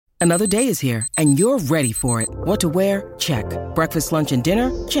Another day is here, and you're ready for it. What to wear? Check. Breakfast, lunch, and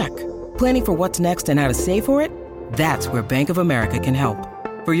dinner? Check. Planning for what's next and how to save for it? That's where Bank of America can help.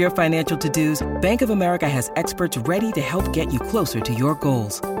 For your financial to-dos, Bank of America has experts ready to help get you closer to your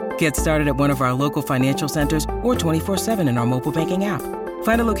goals. Get started at one of our local financial centers or 24/7 in our mobile banking app.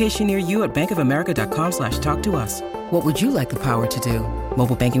 Find a location near you at bankofamerica.com/talktous. What would you like the power to do?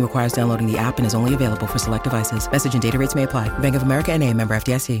 Mobile banking requires downloading the app and is only available for select devices. Message and data rates may apply. Bank of America NA, member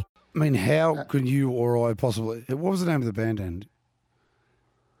FDIC. I mean, how could you or I possibly... What was the name of the band, Andy?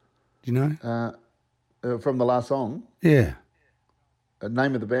 Do you know? From the last song? Yeah.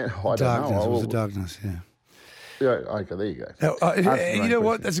 Name of the band? I Darkness. don't know. It was the Darkness, yeah. Yeah, okay, there you go. You know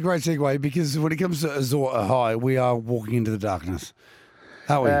what? That's a great segue because when it comes to Azor High, we are walking into the darkness,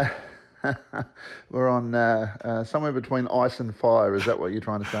 aren't we? We're on somewhere between ice and fire. Is that what you're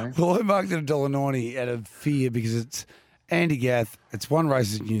trying to say? Well, I marked it $1.90 out of fear because it's Andy Gath. It's one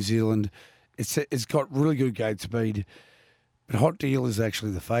race in New Zealand. It's got really good gate speed, but Hot Deal is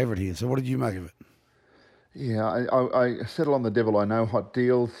actually the favourite here. So what did you make of it? Yeah, I settle on the Devil I Know. Hot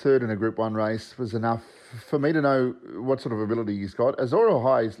Deal, third in a Group 1 race was enough for me to know what sort of ability he's got. Azoro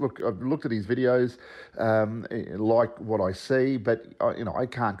Highs, look, I've looked at his videos, like what I see, but I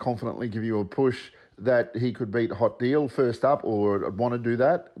can't confidently give you a push that he could beat Hot Deal first up or want to do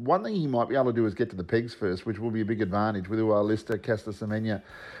that. One thing he might be able to do is get to the pegs first, which will be a big advantage with Lister, Casta Semenya,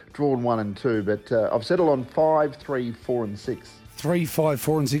 drawn 1 and 2. But I've settled on 5, 3, 4 and 6. 3, 5,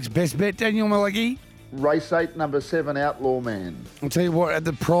 4 and 6. Best bet, Daniel Malachy? Race 8, number 7, Outlaw Man. I'll tell you what, at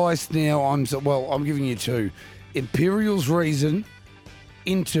the price now, I'm giving you 2. Imperial's Reason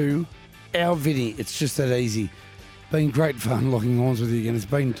into Our Vinny. It's just that easy. Been great fun locking horns with you again.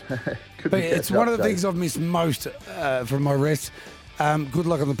 It's one of the things I've missed most from my rest. Good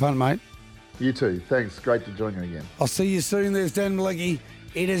luck on the punt, mate. You too. Thanks. Great to join you again. I'll see you soon. There's Dan Malecki.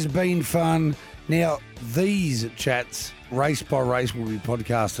 It has been fun. Now, these chats, race by race, will be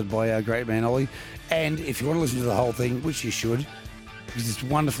podcasted by our great man, Ollie. And if you want to listen to the whole thing, which you should, because it's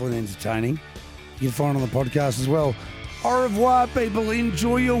wonderful and entertaining, you can find it on the podcast as well. Au revoir, people.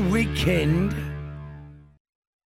 Enjoy your weekend.